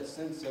lost that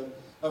sense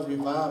of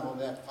revival,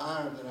 that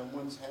fire that I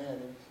once had.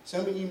 And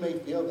some of you may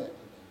feel that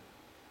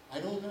today. I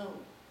don't know.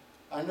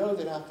 I know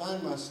that I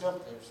find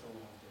myself there so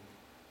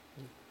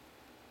often.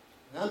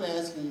 And I'm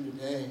asking you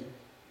today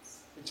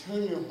to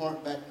turn your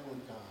heart back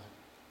toward God.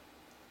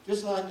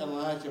 Just like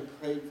Elijah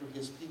prayed for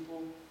his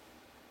people,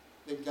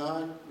 that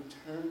God would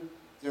turn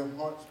their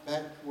hearts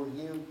back toward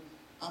him.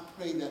 I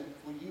pray that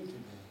for you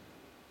today.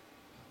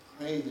 I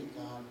pray that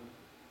God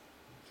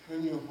would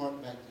turn your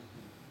heart back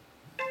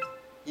to him.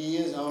 He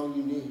is all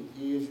you need.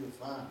 He is your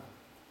fire.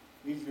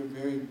 He's your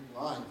very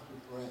life,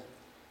 your breath.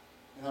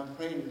 And I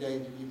pray today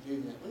that you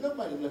do that. With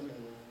nobody looking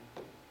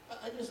around,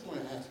 I just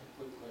want to ask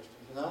a quick question,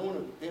 because I want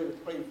to be able to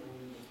pray for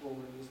you before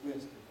we're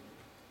dismissed today.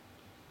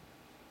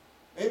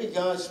 Maybe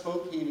God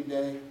spoke to you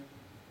today.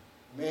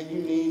 Man,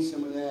 you need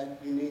some of that.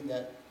 You need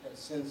that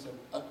sense of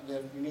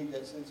uplift. You need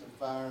that sense of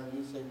fire. And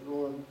you say,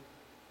 Lord,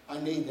 I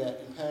need that.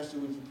 And Pastor,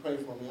 would you pray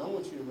for me? I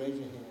want you to raise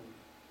your hand.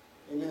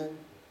 Amen.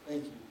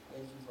 Thank you.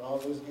 Thank you for all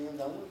those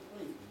hands. I want to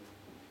pray for you.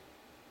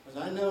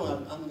 Because I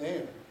know I'm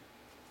there.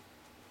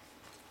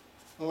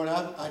 Lord,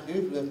 I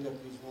do lift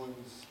up these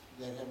ones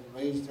that have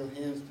raised their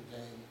hands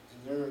today.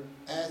 And they're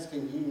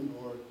asking you,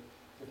 Lord,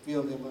 to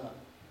fill them up.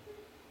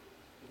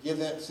 To give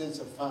that sense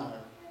of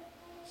fire.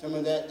 Some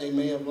of that they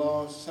may have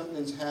lost.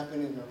 Something's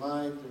happened in their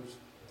life. There's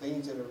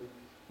things that are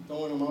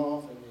throwing them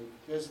off, and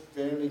they're just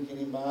barely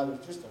getting by.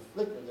 There's just a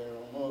flicker there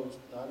almost.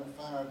 Not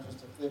a fire,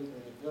 just a flicker.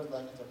 And it feels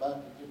like it's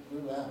about to get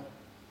blew out.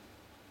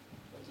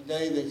 But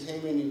today they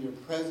came into your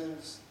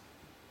presence.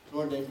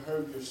 Lord, they've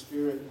heard your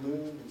Spirit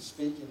move and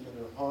speak into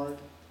their heart.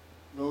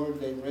 Lord,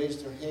 they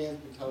raised their hands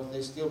because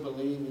they still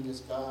believe in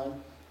this God,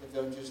 that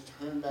they'll just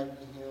turn back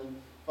to him,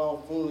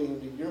 fall fully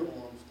into your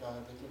arms,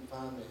 God. They can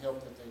find the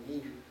help that they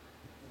need.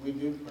 We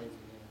do pray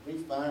for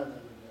them. Refire them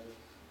today.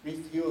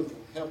 Refuel them.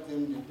 Help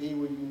them to be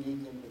where you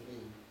need them to be.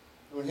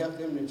 Lord, help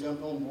them to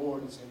jump on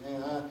board and say,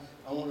 man,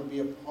 I want to be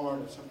a part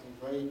of something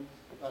great,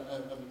 of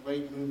a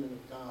great movement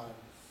of God.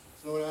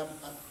 So Lord,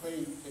 I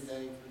pray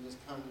today for this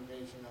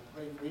congregation. I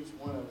pray for each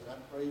one of us. I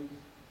pray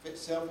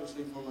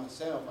selfishly for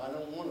myself. I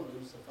don't want to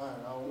lose the fire.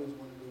 I always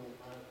want to be on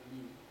fire for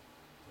you.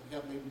 So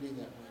help me to be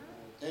that way,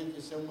 Lord. Thank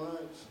you so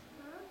much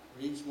for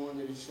each one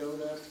that has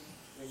showed up.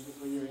 Thank you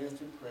for your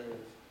answered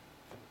prayers.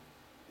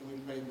 And we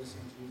pray this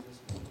in Jesus'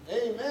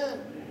 name. Amen.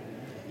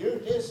 You're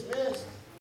dismissed.